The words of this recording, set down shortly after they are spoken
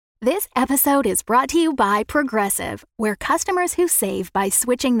This episode is brought to you by Progressive, where customers who save by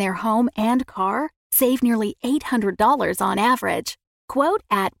switching their home and car save nearly $800 on average. Quote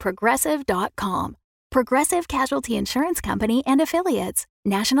at Progressive.com. Progressive Casualty Insurance Company and Affiliates.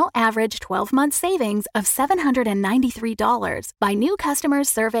 National average 12-month savings of $793 by new customers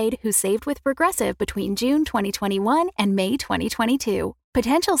surveyed who saved with Progressive between June 2021 and May 2022.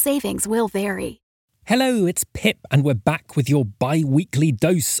 Potential savings will vary. Hello, it's Pip, and we're back with your bi-weekly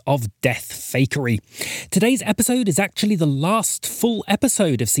dose of death fakery. Today's episode is actually the last full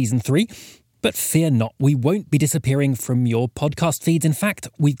episode of Season 3, but fear not, we won't be disappearing from your podcast feeds. In fact,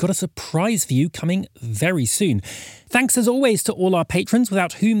 we've got a surprise for you coming very soon. Thanks as always to all our patrons,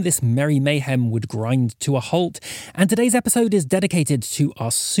 without whom this merry mayhem would grind to a halt. And today's episode is dedicated to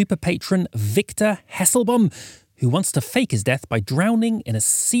our super patron, Victor Hesselbaum, who wants to fake his death by drowning in a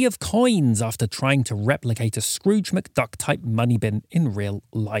sea of coins after trying to replicate a Scrooge McDuck-type money bin in real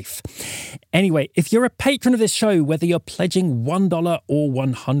life. Anyway, if you're a patron of this show, whether you're pledging $1 or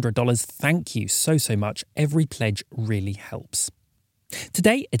 $100, thank you so much. Every pledge really helps.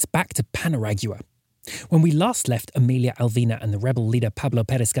 Today, it's back to Panaragua. When we last left Emilia Alvina and the rebel leader Pablo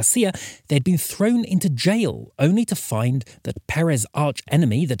Perez Garcia, they'd been thrown into jail, only to find that Perez's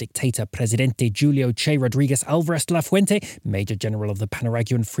arch-enemy, the dictator Presidente Julio Che Rodriguez Alvarez de la Fuente, Major General of the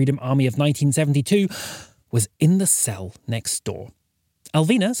Panaraguan Freedom Army of 1972, was in the cell next door.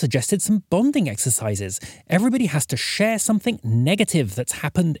 Alvina suggested some bonding exercises. Everybody has to share something negative that's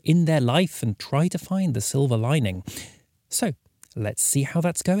happened in their life and try to find the silver lining. So, let's see how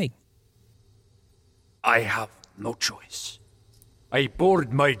that's going. I have no choice. I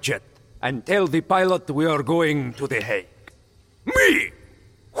board my jet and tell the pilot we are going to The Hague. Me,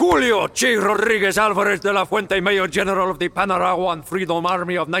 Julio Che Rodriguez Alvarez de la Fuente, Major General of the Panaraguan Freedom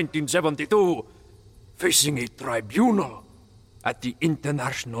Army of 1972, facing a tribunal at the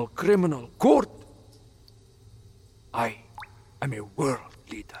International Criminal Court. I am a world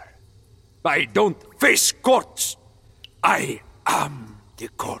leader. I don't face courts. I am the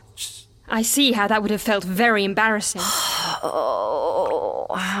courts. I see how that would have felt very embarrassing. Oh,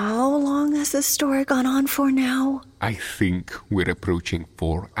 how long has this story gone on for now? I think we're approaching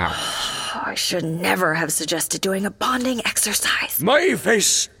 4 hours. I should never have suggested doing a bonding exercise. My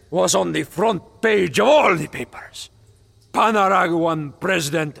face was on the front page of all the papers. Panaraguan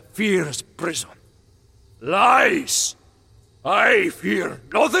president fears prison. Lies! I fear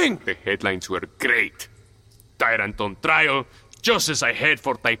nothing. The headlines were great. Tyrant on trial, just as I head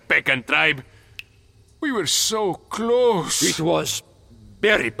for Taipecan tribe. We were so close. It was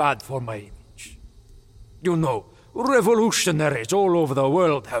very bad for my image. You know, revolutionaries all over the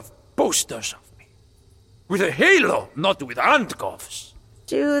world have posters of me. With a halo, not with handcuffs.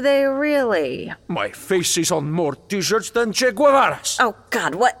 Do they really? My face is on more t-shirts than Che Guevara's. Oh,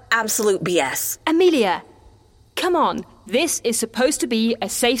 God, what absolute BS. Amelia, come on. This is supposed to be a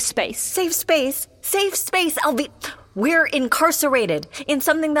safe space. Safe space? Safe space, We're incarcerated in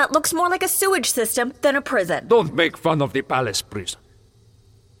something that looks more like a sewage system than a prison. Don't make fun of the palace prison.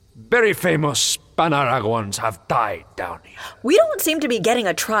 Very famous Panaraguans have died down here. We don't seem to be getting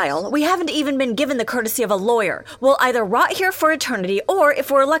a trial. We haven't even been given the courtesy of a lawyer. We'll either rot here for eternity or,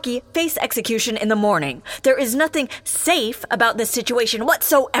 if we're lucky, face execution in the morning. There is nothing safe about this situation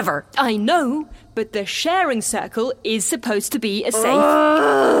whatsoever. I know, but the sharing circle is supposed to be a safe...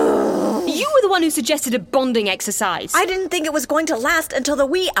 You were the one who suggested a bonding exercise. I didn't think it was going to last until the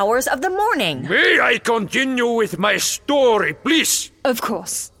wee hours of the morning. May I continue with my story, please? Of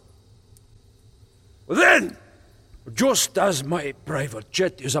course. Then, just as my private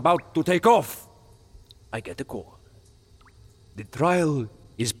jet is about to take off, I get a call. The trial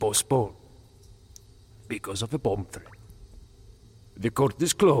is postponed because of a bomb threat. The court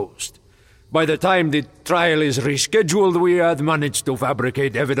is closed. By the time the trial is rescheduled, we had managed to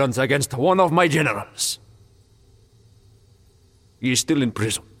fabricate evidence against one of my generals. He is still in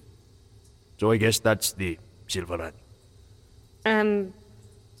prison. So I guess that's the silver lining.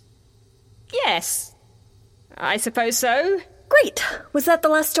 Yes. I suppose so. Great. Was that the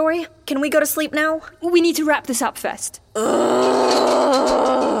last story? Can we go to sleep now? We need to wrap this up first.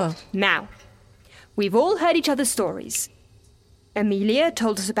 Now, we've all heard each other's stories. Amelia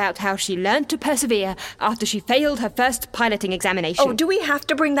told us about how she learned to persevere after she failed her first piloting examination. Oh, do we have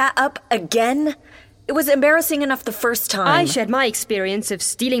to bring that up again? It was embarrassing enough the first time. I shared my experience of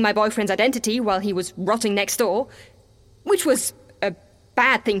stealing my boyfriend's identity while he was rotting next door, which was a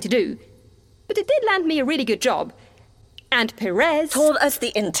bad thing to do, but it did land me a really good job. And Perez told us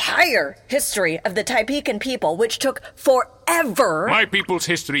the entire history of the Taipecan people, which took forever. My people's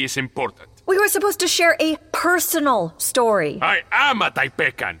history is important. We were supposed to share a personal story. I am a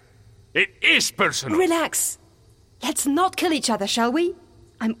Taipecan. It is personal. Relax. Let's not kill each other, shall we?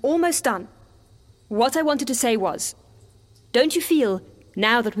 I'm almost done. What I wanted to say was, don't you feel,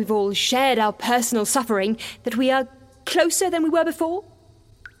 now that we've all shared our personal suffering, that we are closer than we were before?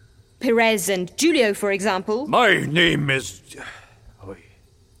 Perez and Julio, for example. My name is...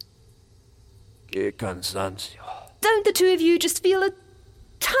 Constancio. Don't the two of you just feel a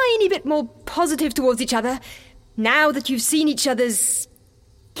tiny bit more positive towards each other, now that you've seen each other's...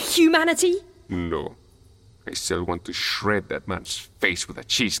 humanity? No. I still want to shred that man's face with a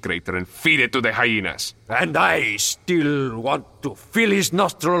cheese grater and feed it to the hyenas. And I still want to fill his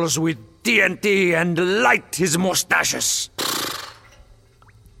nostrils with TNT and light his mustaches.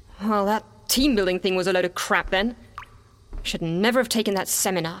 Well, that team-building thing was a load of crap then. Should never have taken that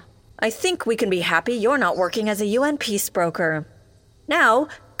seminar. I think we can be happy you're not working as a UN peace broker. Now,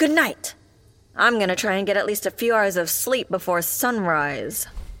 good night. I'm gonna try and get at least a few hours of sleep before sunrise.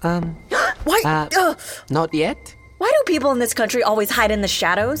 Why? Not yet? Why do people in this country always hide in the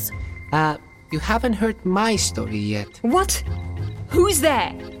shadows? You haven't heard my story yet. What? Who's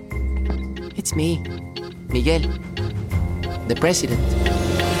there? It's me, Miguel, the president.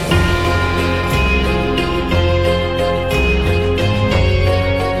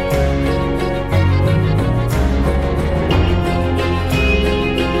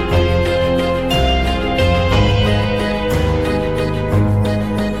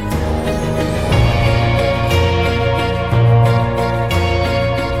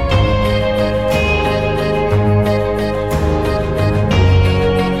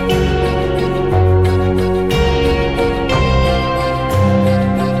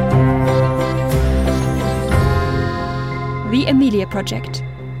 The Amelia Project,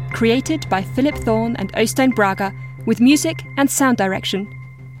 created by Philip Thorne and Øystein Braga, with music and sound direction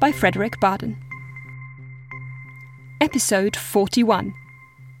by Frederick Barden. Episode 41.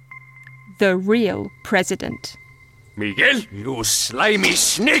 The Real President. Miguel? You slimy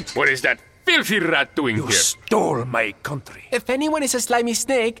snake! What is that filthy rat doing You here? stole my country. If anyone is a slimy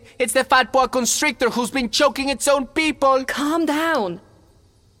snake, it's the fat boa constrictor who's been choking its own people. Calm down.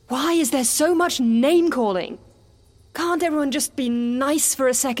 Why is there so much name-calling? Can't everyone just be nice for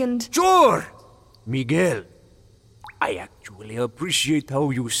a second? Sure! Miguel, I actually appreciate how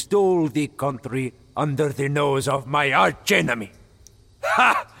you stole the country under the nose of my archenemy.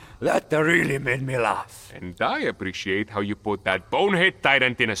 Ha! That really made me laugh. And I appreciate how you put that bonehead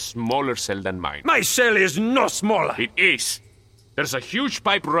tyrant in a smaller cell than mine. My cell is no smaller. It is. There's a huge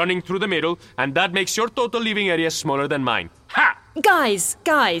pipe running through the middle, and that makes your total living area smaller than mine. Ha! Guys.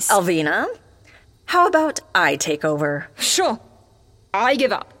 Alvina, how about I take over? Sure. I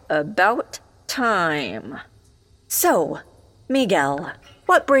give up. About time. So, Miguel,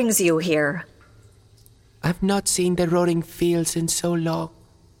 what brings you here? I've not seen the roaring fields in so long.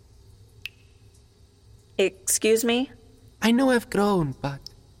 Excuse me? I know I've grown, but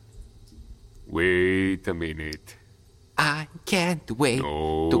Wait a minute. I can't wait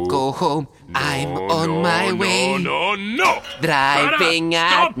No. to go home. I'm on my way. No! Driving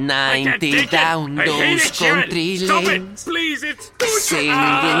Stop! at 90 I can't take down it. I hate those it, Sharon. country Stop lanes. it, please, it's too Singing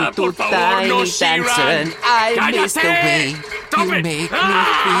to por favor, Tiny no, Dancer, Sharon. and I Cállate. miss the way Stop you it. make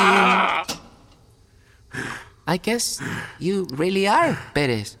Ah! me feel. I guess you really are,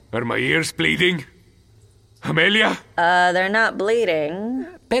 Perez. Are my ears bleeding? Amelia? They're not bleeding.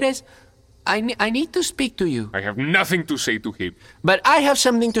 Perez, I need to speak to you. I have nothing to say to him. But I have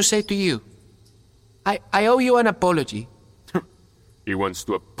something to say to you. I owe you an apology. He wants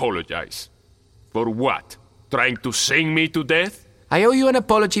to apologize. For what? Trying to sing me to death? I owe you an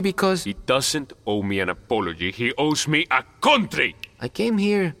apology because He doesn't owe me an apology. He owes me a country. I came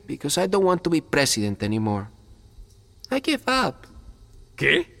here because I don't want to be president anymore. I give up.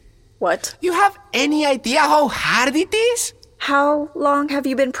 ¿Qué? What? You have any idea how hard it is? How long have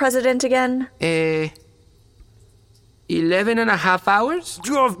you been president again? 11 and a half hours?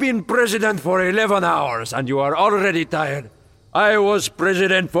 You have been president for 11 hours and you are already tired. I was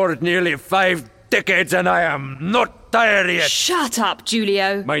president for nearly 5 decades and I am not tired yet. Shut up,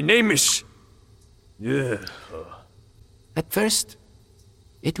 Julio. My name is... At first,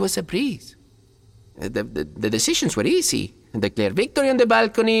 it was a breeze. The decisions were easy. Declare victory on the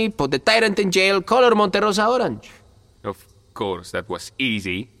balcony, put the tyrant in jail, color Monterosa orange. Of course, that was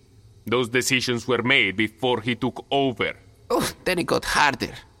easy. Those decisions were made before he took over. Oh, then it got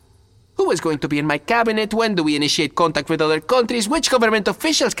harder. Who is going to be in my cabinet? When do we initiate contact with other countries? Which government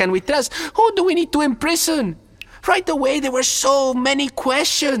officials can we trust? Who do we need to imprison? Right away, there were so many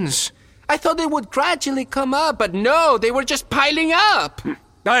questions. I thought they would gradually come up, but no, they were just piling up.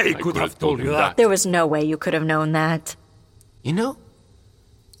 I could have told you that. There was no way you could have known that. You know,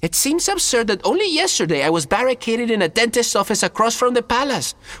 It seems absurd that only yesterday I was barricaded in a dentist's office across from the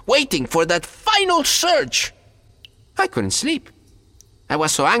palace, waiting for that final surge. I couldn't sleep. I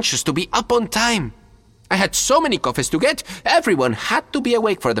was so anxious to be up on time. I had so many coffees to get, everyone had to be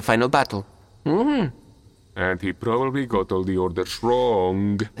awake for the final battle. And he probably got all the orders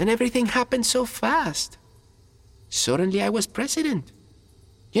wrong. And everything happened so fast. Suddenly I was president.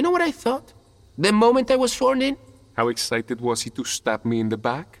 You know what I thought? The moment I was sworn in? How excited was he to stab me in the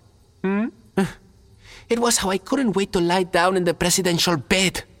back? It was how I couldn't wait to lie down in the presidential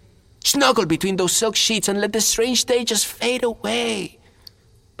bed, snuggle between those silk sheets and let the strange day just fade away.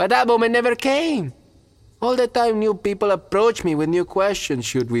 But that moment never came. All the time new people approach me with new questions.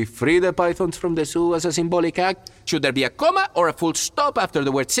 Should we free the pythons from the zoo as a symbolic act? Should there be a comma or a full stop after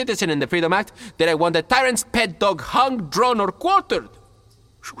the word citizen in the Freedom Act? Did I want the tyrant's pet dog hung, drawn, or quartered?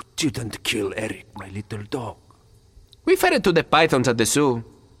 You didn't kill Eric, my little dog. We fed it to the pythons at the zoo.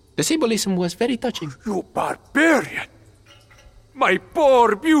 The symbolism was very touching. You barbarian! My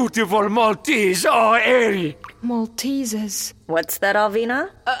poor, beautiful Maltese! Oh, Eric! Maltesers. What's that, Alvina?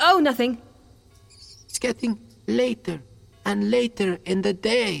 Oh, nothing. It's getting later and later in the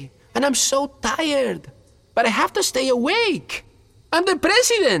day, and I'm so tired. But I have to stay awake. I'm the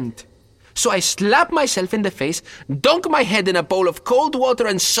president. So I slap myself in the face, dunk my head in a bowl of cold water,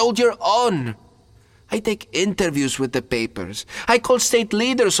 and soldier on. I take interviews with the papers. I call state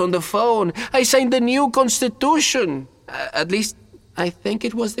leaders on the phone. I sign the new constitution. At least, I think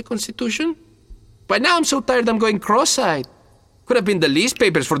it was the constitution. By now I'm so tired I'm going cross-eyed. Could have been the lease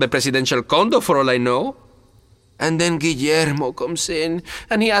papers for the presidential condo for all I know. And then Guillermo comes in,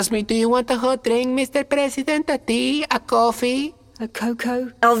 and he asks me, do you want a hot drink, Mr. President? A tea? A coffee? A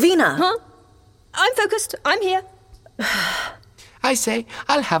cocoa? Alvina! Huh? I'm focused. I'm here. I say,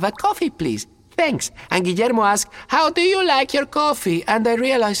 I'll have a coffee, please. Thanks. And Guillermo asks, how do you like your coffee? And I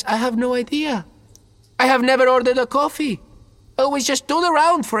realize I have no idea. I have never ordered a coffee. I always just do the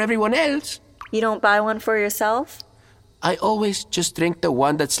round for everyone else. You don't buy one for yourself? I always just drink the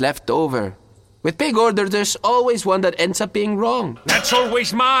one that's left over. With big orders, there's always one that ends up being wrong. That's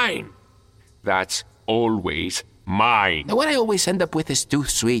always mine. That's always mine. The one I always end up with is too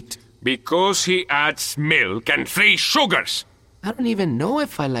sweet. Because he adds milk and 3 sugars. I don't even know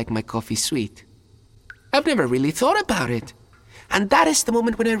if I like my coffee sweet. I've never really thought about it. And that is the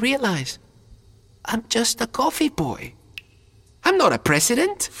moment when I realize I'm just a coffee boy. I'm not a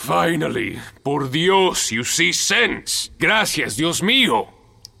president. Finally, por Dios, you see sense. Gracias, Dios mío.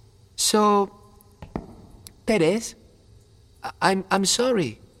 So, Teres, I'm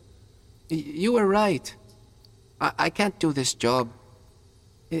sorry. You were right. I can't do this job.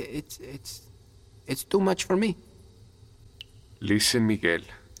 It's too much for me. Listen, Miguel,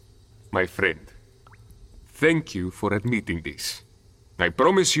 my friend. Thank you for admitting this. I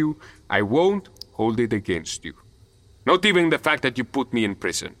promise you, I won't hold it against you. Not even the fact that you put me in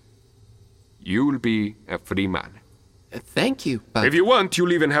prison. You'll be a free man. Thank you, but... If you want,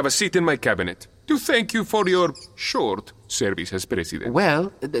 you'll even have a seat in my cabinet to thank you for your short service as president.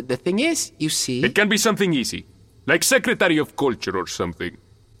 Well, the thing is, you see... It can be something easy, like Secretary of Culture or something.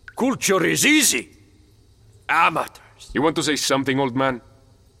 Culture is easy. Amateurs You want to say something, old man?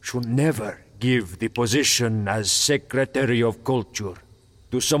 should never give the position as Secretary of Culture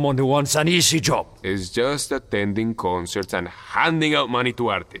to someone who wants an easy job. It's just attending concerts and handing out money to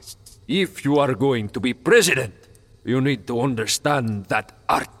artists. If you are going to be president, you need to understand that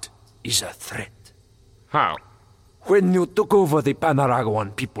art is a threat. How? When you took over the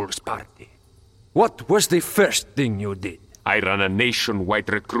Panaraguan People's Party, what was the first thing you did? I ran a nationwide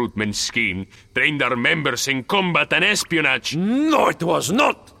recruitment scheme, trained our members in combat and espionage. No, it was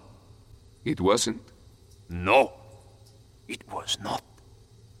not. It wasn't. No, it was not.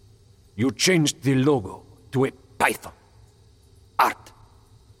 You changed the logo to a python. Art.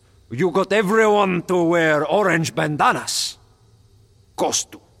 You got everyone to wear orange bandanas.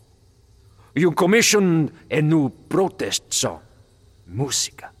 Costume. You commissioned a new protest song.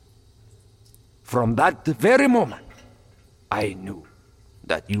 Música. From that very moment, I knew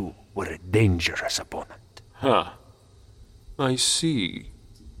that you were a dangerous opponent. Huh. I see.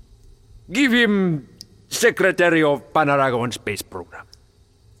 Give him Secretary of Panaraguan Space Program.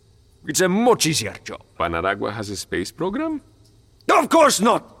 It's a much easier job. Panaragua has a space program? Of course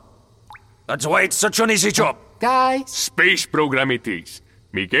not! That's why it's such an easy job. Guys, Space program it is.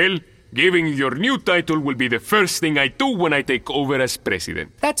 Miguel, giving your new title will be the first thing I do when I take over as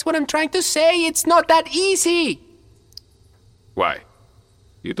president. that's what I'm trying to say. It's not that easy. Why?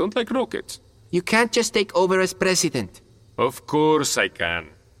 You don't like rockets? You can't just take over as president. Of course I can.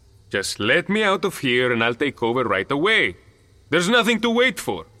 Just let me out of here and I'll take over right away. There's nothing to wait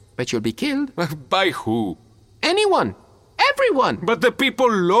for. but you'll be killed. By who? Anyone. Everyone. But the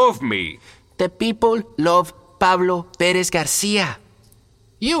people love me. The people love Pablo Perez Garcia.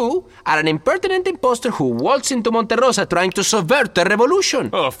 You are an impertinent imposter who waltzed into Monterrosa trying to subvert the revolution.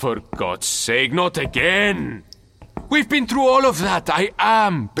 Oh, for God's sake, not again. We've been through all of that. I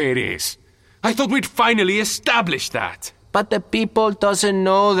am Perez. I thought we'd finally establish that. But the people doesn't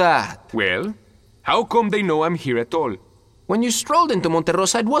know that. Well, how come they know I'm here at all? When you strolled into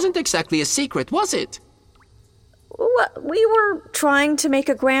Monterrosa, it wasn't exactly a secret, was it? We were trying to make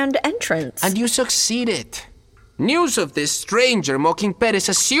a grand entrance. And you succeeded. News of this stranger mocking Perez,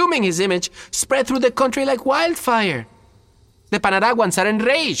 assuming his image, spread through the country like wildfire. The Panaraguans are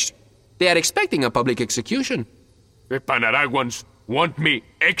enraged. They are expecting a public execution. The Panaraguans want me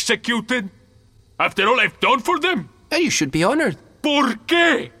executed? After all I've done for them? You should be honored. ¿Por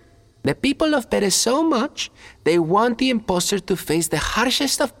qué? The people love Perez so much, they want the imposter to face the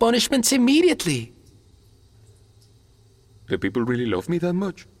harshest of punishments immediately. The people really love me that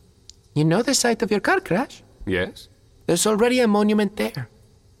much? You know the site of your car crash? Yes. There's already a monument there,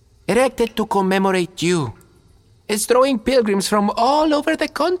 erected to commemorate you. It's drawing pilgrims from all over the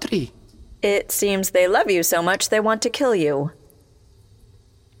country. It seems they love you so much they want to kill you.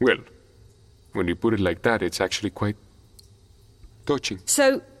 Well, when you put it like that, it's actually quite touching.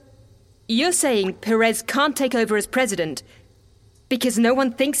 So, you're saying Perez can't take over as president because no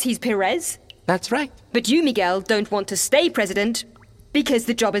one thinks he's Perez? That's right. But you, Miguel, don't want to stay president because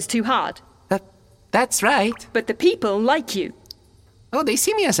the job is too hard. That's right. But the people like you. Oh, they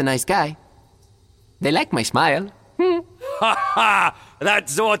see me as a nice guy. They like my smile. Ha ha!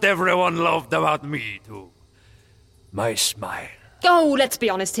 That's what everyone loved about me, too. My smile. Oh, let's be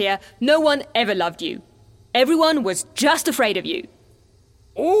honest here. No one ever loved you. Everyone was just afraid of you.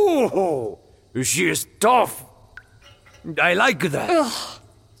 Oh, she is tough. I like that. Ugh.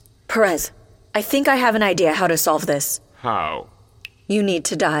 Perez, I think I have an idea how to solve this. How? You need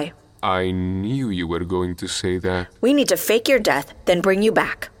to die. I knew you were going to say that. We need to fake your death, then bring you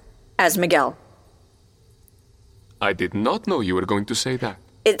back. As Miguel. I did not know you were going to say that.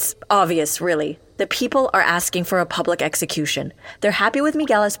 It's obvious, really. The people are asking for a public execution. They're happy with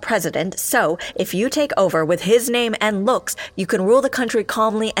Miguel as president, so if you take over with his name and looks, you can rule the country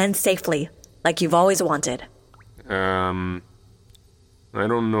calmly and safely, like you've always wanted. I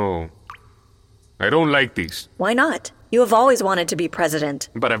don't know. I don't like this. Why not? You have always wanted to be president.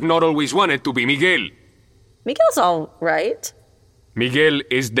 But I've not always wanted to be Miguel. Miguel's all right. Miguel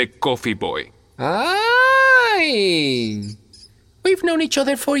is the coffee boy. Aye! We've known each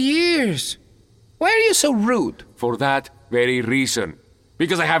other for years. Why are you so rude? For that very reason.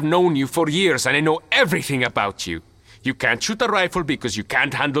 Because I have known you for years and I know everything about you. You can't shoot a rifle because you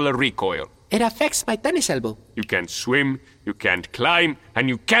can't handle a recoil. It affects my tennis elbow. You can't swim, you can't climb, and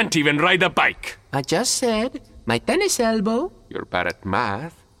you can't even ride a bike. I just said my tennis elbow. You're bad at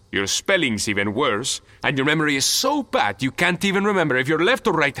math, your spelling's even worse, and your memory is so bad you can't even remember if you're left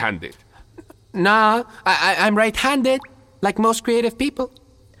or right-handed. Nah, I'm right-handed, like most creative people.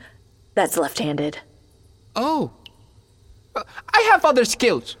 That's left-handed. Oh. I have other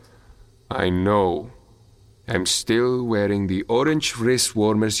skills. I know. I'm still wearing the orange wrist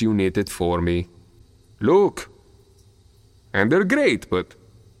warmers you knitted for me. Look. And they're great, but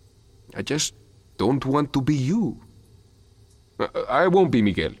I just don't want to be you. I won't be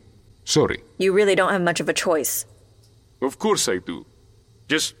Miguel. Sorry. You really don't have much of a choice. Of course I do.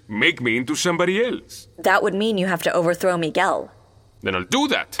 Just make me into somebody else. That would mean you have to overthrow Miguel. Then I'll do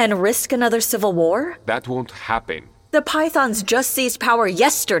that. And risk another civil war? That won't happen. The Pythons just seized power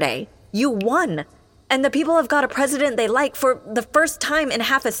yesterday. You won. And the people have got a president they like for the first time in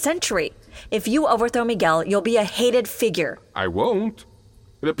half a century. If you overthrow Miguel, you'll be a hated figure. I won't.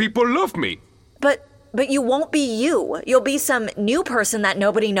 The people love me. But you won't be you. You'll be some new person that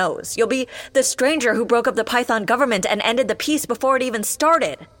nobody knows. You'll be the stranger who broke up the Python government and ended the peace before it even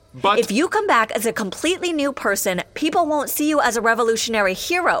started. But if you come back as a completely new person, people won't see you as a revolutionary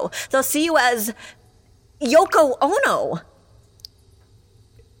hero. They'll see you as Yoko Ono.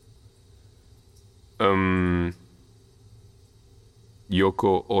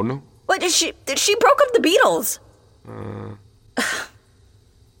 Yoko Ono? What, she broke up the Beatles.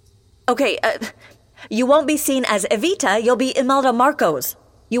 Okay, you won't be seen as Evita, you'll be Imelda Marcos.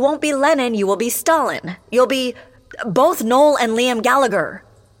 You won't be Lenin, you will be Stalin. You'll be both Noel and Liam Gallagher.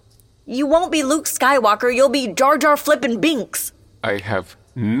 You won't be Luke Skywalker, you'll be Jar Jar Flippin' Binks. I have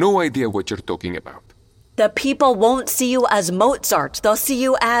no idea what you're talking about. The people won't see you as Mozart, they'll see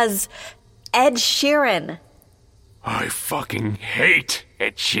you as Ed Sheeran. I fucking hate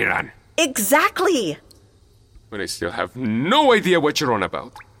Ed Sheeran. Exactly. But I still have no idea what you're on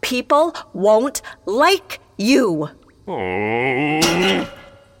about. People won't like you. Oh.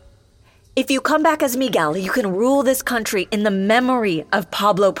 If you come back as Miguel, you can rule this country in the memory of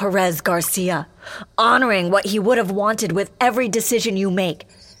Pablo Perez Garcia, honoring what he would have wanted with every decision you make.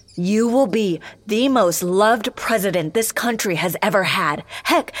 You will be the most loved president this country has ever had.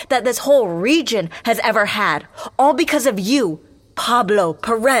 Heck, that this whole region has ever had. All because of you, Pablo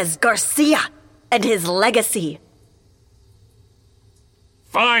Perez Garcia, and his legacy.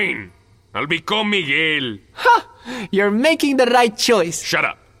 Fine. I'll become Miguel. Ha! You're making the right choice. Shut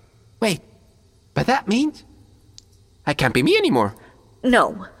up. Wait, but that means I can't be me anymore.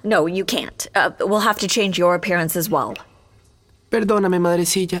 No, you can't. We'll have to change your appearance as well. Perdóname,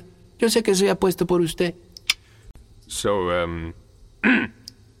 madrecilla. Yo sé que soy apuesto por usted. So,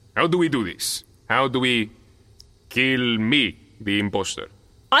 how do we do this? How do we kill me, the imposter?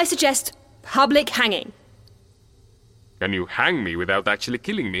 I suggest public hanging. Can you hang me without actually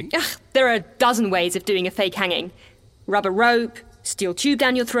killing me? Ugh, there are a dozen ways of doing a fake hanging. Rubber rope, steel tube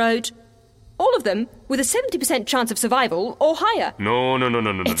down your throat. All of them with a 70% chance of survival or higher. No.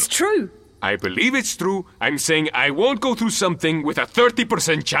 It's true. I believe it's true. I'm saying I won't go through something with a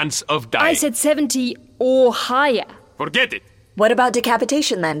 30% chance of dying. I said 70 or higher. Forget it. What about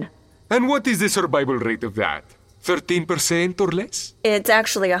decapitation then? And what is the survival rate of that? 13% or less? It's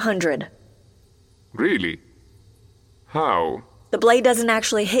actually 100. Really? How? The blade doesn't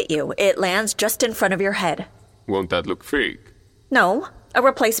actually hit you. It lands just in front of your head. Won't that look fake? No, a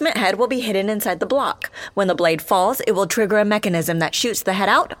replacement head will be hidden inside the block. When the blade falls, it will trigger a mechanism that shoots the head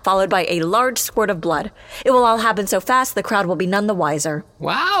out, followed by a large squirt of blood. It will all happen so fast the crowd will be none the wiser.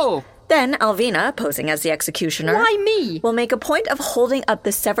 Wow! Then Alvina, posing as the executioner... Why me? ...will make a point of holding up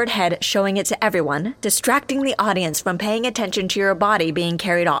the severed head, showing it to everyone, distracting the audience from paying attention to your body being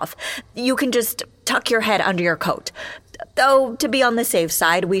carried off. You can just tuck your head under your coat. Though, to be on the safe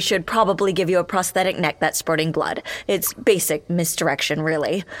side, we should probably give you a prosthetic neck that's spurting blood. It's basic misdirection,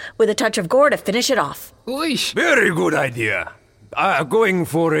 really. With a touch of gore to finish it off. Uy! Very good idea. Going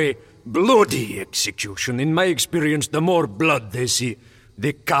for a bloody execution. In my experience, the more blood they see,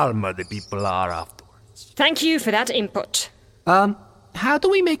 the calmer the people are afterwards. Thank you for that input. How do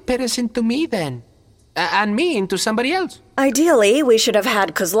we make Perez into me then? And me into somebody else? Ideally, we should have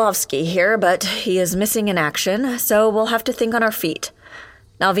had Kozlovsky here, but he is missing in action, so we'll have to think on our feet.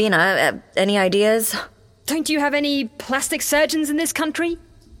 Alvina, any ideas? Don't you have any plastic surgeons in this country?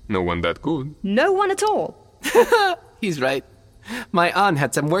 No one that good. No one at all. He's right. My aunt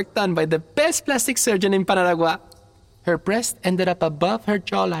had some work done by the best plastic surgeon in Panaragua. Her breast ended up above her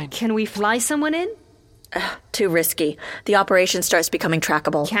jawline. Can we fly someone in? Too risky. The operation starts becoming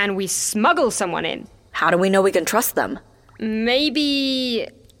trackable. Can we smuggle someone in? How do we know we can trust them? Maybe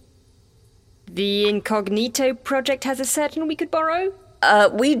the Incognito project has a surgeon we could borrow?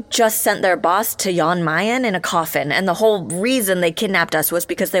 We just sent their boss to Jan Mayen in a coffin, and the whole reason they kidnapped us was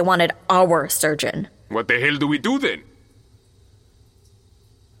because they wanted our surgeon. What the hell do we do then?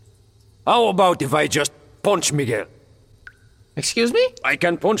 How about if I just punch Miguel? Excuse me? I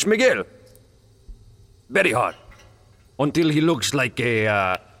can punch Miguel. Very hard. Until he looks like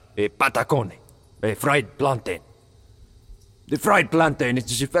a patacone, a fried plantain. The fried plantain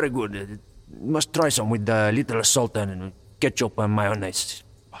is very good. You must try some with a little salt and ketchup and mayonnaise.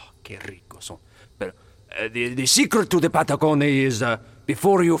 Oh, que rico son. But the secret to the patacone is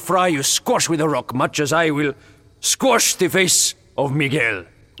before you fry, you squash with a rock, much as I will squash the face of Miguel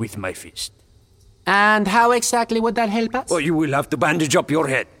with my fist. And how exactly would that help us? Well, you will have to bandage up your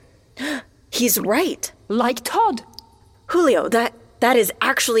head. He's right. Like Todd. Julio, that is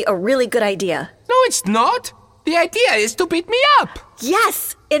actually a really good idea. No, it's not. The idea is to beat me up.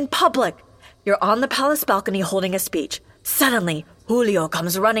 Yes, in public. You're on the palace balcony holding a speech. Suddenly, Julio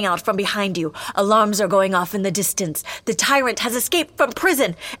comes running out from behind you. Alarms are going off in the distance. The tyrant has escaped from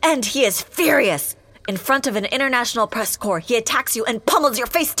prison, and he is furious. In front of an international press corps, he attacks you and pummels your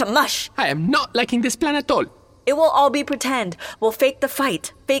face to mush. I am not liking this plan at all. It will all be pretend. We'll fake the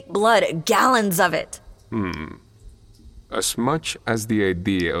fight. Fake blood, gallons of it. As much as the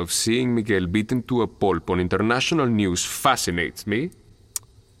idea of seeing Miguel beaten to a pulp on international news fascinates me,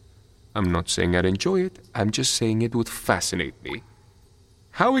 I'm not saying I'd enjoy it, I'm just saying it would fascinate me.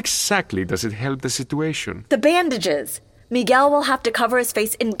 How exactly does it help the situation? The bandages. Miguel will have to cover his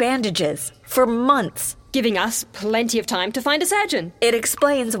face in bandages for months. Giving us plenty of time to find a surgeon. It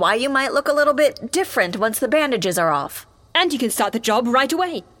explains why you might look a little bit different once the bandages are off. And you can start the job right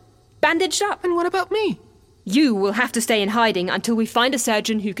away. Bandaged up. And what about me? You will have to stay in hiding until we find a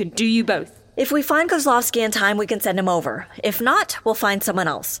surgeon who can do you both. If we find Kozlovsky in time, we can send him over. If not, we'll find someone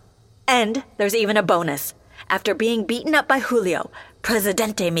else. And there's even a bonus. After being beaten up by Julio,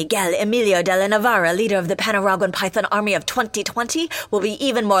 Presidente Miguel Emilio de la Navarra, leader of the Panaraguan Python Army of 2020, will be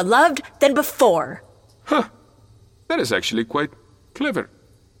even more loved than before. Huh. That is actually quite clever.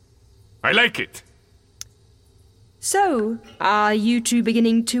 I like it. So, are you two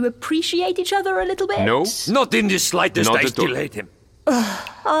beginning to appreciate each other a little bit? No. Not in the slightest. Not I at still all. hate him.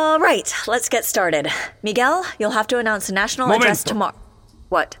 All right, let's get started. Miguel, you'll have to announce a national address Momento. tomorrow.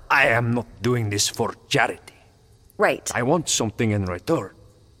 What? I am not doing this for charity. Right. I want something in return.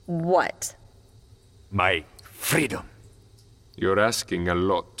 What? My freedom. You're asking a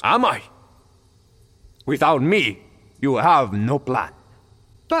lot. Am I? Without me, you have no plan.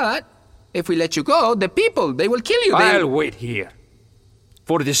 But if we let you go, the people, they will kill you. I'll wait here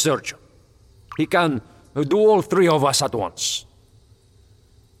for the surgeon. He can do all three of us at once.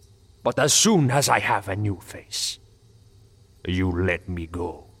 But as soon as I have a new face, you let me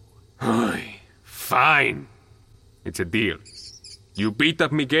go. Fine. It's a deal. You beat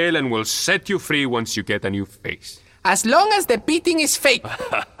up Miguel and we'll set you free once you get a new face. As long as the beating is fake.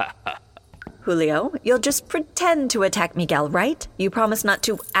 Julio, you'll just pretend to attack Miguel, right? You promise not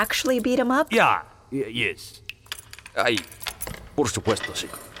to actually beat him up? Yeah, yes. Ay, por supuesto, sí.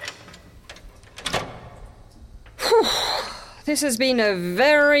 This has been a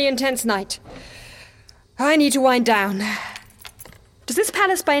very intense night. I need to wind down. Does this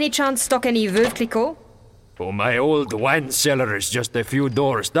palace by any chance stock any Veuve Clicquot? Oh, my old wine cellar is just a few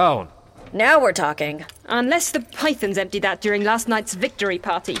doors down. Now we're talking. Unless the Pythons emptied that during last night's victory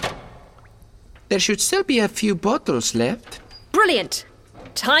party. There should still be a few bottles left. Brilliant!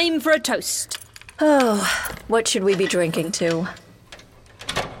 Time for a toast. Oh, what should we be drinking to?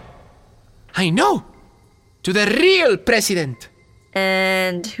 I know! To the real president!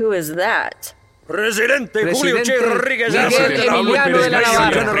 And who is that? Presidente Julio Che Rodriguez. Miguel Emiliano de la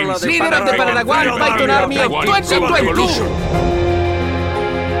Navarra, leader of the Panaraguan Python Army of 2020!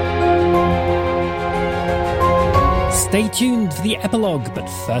 Stay tuned for the epilogue, but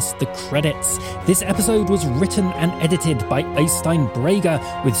first the credits. This episode was written and edited by Eystein Breger,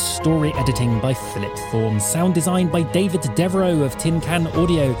 with story editing by Philip Thorne, sound design by David Devereaux of Tin Can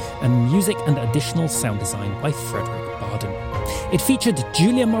Audio, and music and additional sound design by Frederick Barden. It featured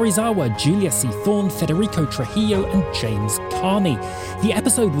Julia Morizawa, Julia C. Thorne, Federico Trujillo, and James Carney. The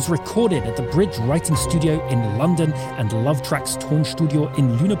episode was recorded at the Bridge Writing Studio in London and Love Tracks Tonstudio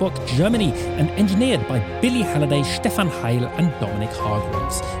in Lüneburg, Germany, and engineered by Billy Halliday, Stefan Heil, and Dominic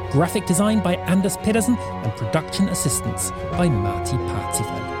Hargreaves. Graphic design by Anders Pedersen, and production assistance by Marty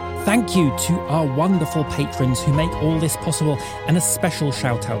Parzival. Thank you to our wonderful patrons who make all this possible, and a special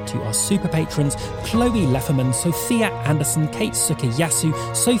shout out to our super patrons Chloe Lefferman, Sophia Anderson, Kate Sukayasu,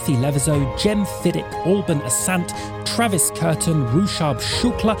 Sophie Levizo, Jem Fiddick, Alban Asant, Travis Curtin, Rushab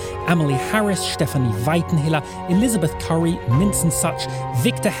Shukla, Emily Harris, Stephanie Weitenhiller, Elizabeth Curry, Minson Such,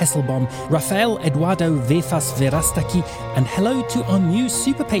 Victor Hesselbaum, Rafael Eduardo Vefas Verastaki, and hello to our new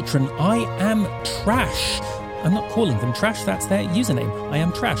super patron, I Am Trash. I'm not calling them trash, that's their username. I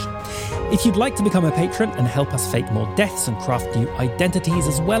am trash. If you'd like to become a patron and help us fake more deaths and craft new identities,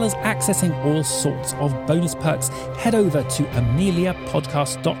 as well as accessing all sorts of bonus perks, head over to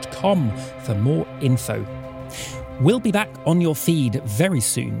ameliapodcast.com for more info. We'll be back on your feed very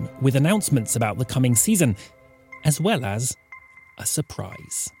soon with announcements about the coming season, as well as a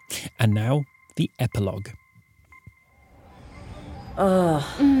surprise. And now, the epilogue. Oh,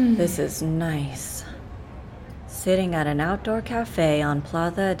 this is nice. Sitting at an outdoor cafe on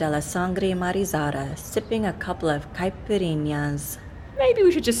Plaza de la Sangre Marizada, sipping a couple of caipirinhas. Maybe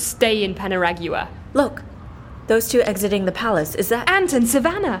we should just stay in Panaragua. Look, those two exiting the palace, is that... Ant and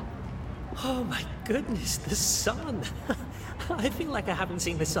Savannah! Oh my goodness, the sun! I feel like I haven't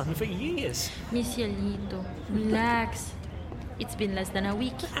seen the sun for years. Misielito, relax. It's been less than a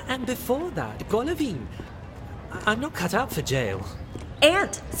week. And before that, Golovin. I'm not cut out for jail.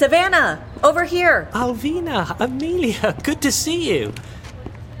 Ant! Savannah! Over here! Alvina! Amelia! Good to see you!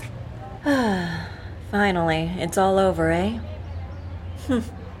 Finally, it's all over, eh?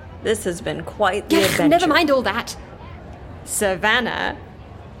 This has been quite the adventure. Never mind all that. Savannah,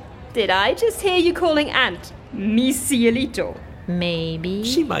 did I just hear you calling Ant Misielito? Maybe.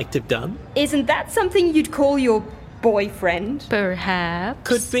 She might have done. Isn't that something you'd call your boyfriend? Perhaps.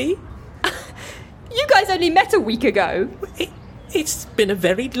 Could be. You guys only met a week ago. It's been a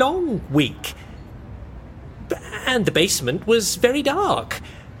very long week. And the basement was very dark.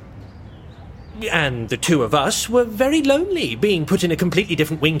 And the two of us were very lonely, being put in a completely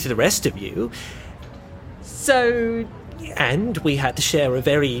different wing to the rest of you. So... And we had to share a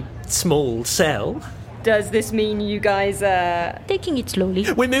very small cell. Does this mean you guys are... Taking it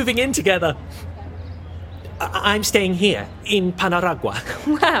slowly. We're moving in together. I'm staying here, in Panaragua.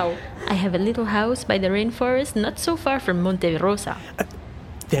 Wow. I have a little house by the rainforest not so far from Monte Rosa.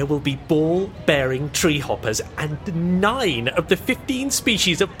 There will be ball-bearing tree hoppers and 9 of the 15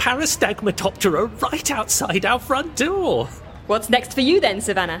 species of Parastagmatoptera right outside our front door. What's next for you then,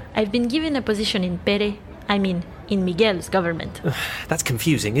 Savannah? I've been given a position in in Miguel's government. That's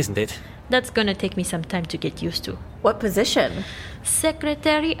confusing, isn't it? That's gonna take me some time to get used to. What position?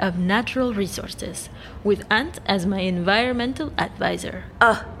 Secretary of Natural Resources, with Ant as my environmental advisor.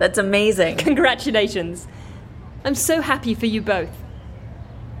 Oh, that's amazing. Congratulations. I'm so happy for you both.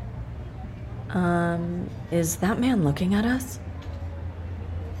 Is that man looking at us?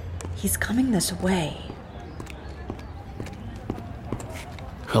 He's coming this way.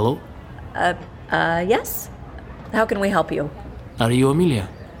 Hello? Yes? How can we help you? Are you Amelia?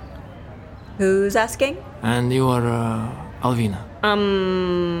 Who's asking? And you are, Alvina?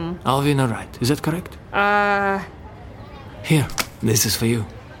 Alvina Wright, is that correct? Here, this is for you.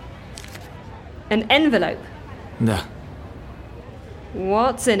 An envelope. Da.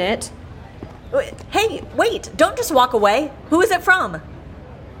 What's in it? Hey, wait! Don't just walk away! Who is it from?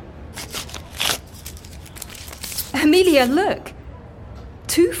 Amelia, look!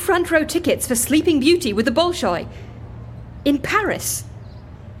 2 front row tickets for Sleeping Beauty with the Bolshoi. In Paris.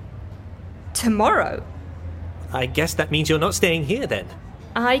 Tomorrow. I guess that means you're not staying here then.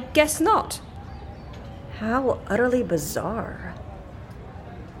 I guess not. How utterly bizarre.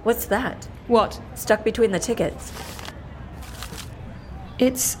 What's that? What? Stuck between the tickets.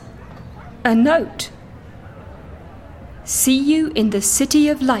 It's a note. See you in the City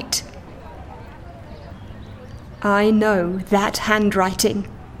of Light. I know that handwriting.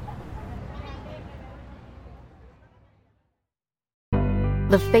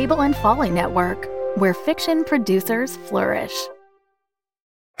 The Fable and Folly Network, where fiction producers flourish.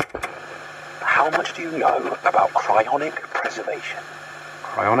 How much do you know about cryonic preservation?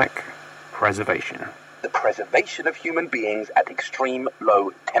 Cryonic preservation? The preservation of human beings at extreme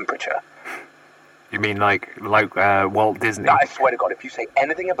low temperature. You mean like Walt Disney? I swear to God, if you say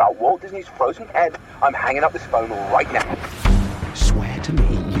anything about Walt Disney's frozen head, I'm hanging up this phone right now. Swear to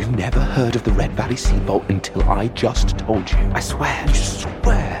me you've never heard of the Red Valley Seabolt until I just told you. I swear. You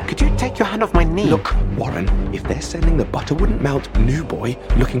swear. Could you take your hand off my knee? Look, Warren, if they're sending the Butter Wouldn't Melt new boy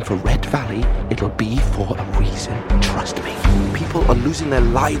looking for Red Valley, it'll be for a reason. Trust me. People are losing their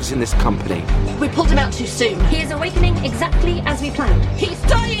lives in this company. We pulled him out too soon. He is awakening exactly as we planned. He's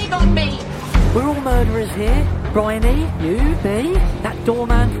dying on me! We're all murderers here. Bryony, you, me, that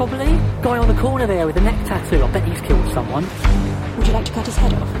doorman probably. Guy on the corner there with the neck tattoo. I bet he's killed someone. Would you like to cut his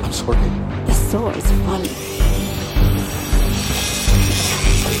head off? I'm sorry. The saw is fun.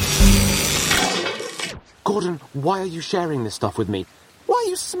 Gordon, why are you sharing this stuff with me? Why are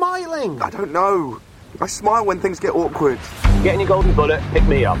you smiling? I don't know. I smile when things get awkward. Get in your golden bullet, pick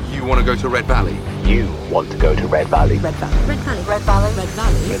me up. You want to go to Red Valley? You want to go to Red Valley. Red Valley. Red Valley. Red Valley. Red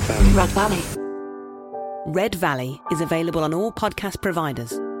Valley. Red Valley. Red Valley. Red Valley is available on all podcast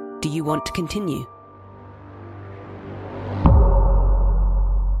providers. Do you want to continue?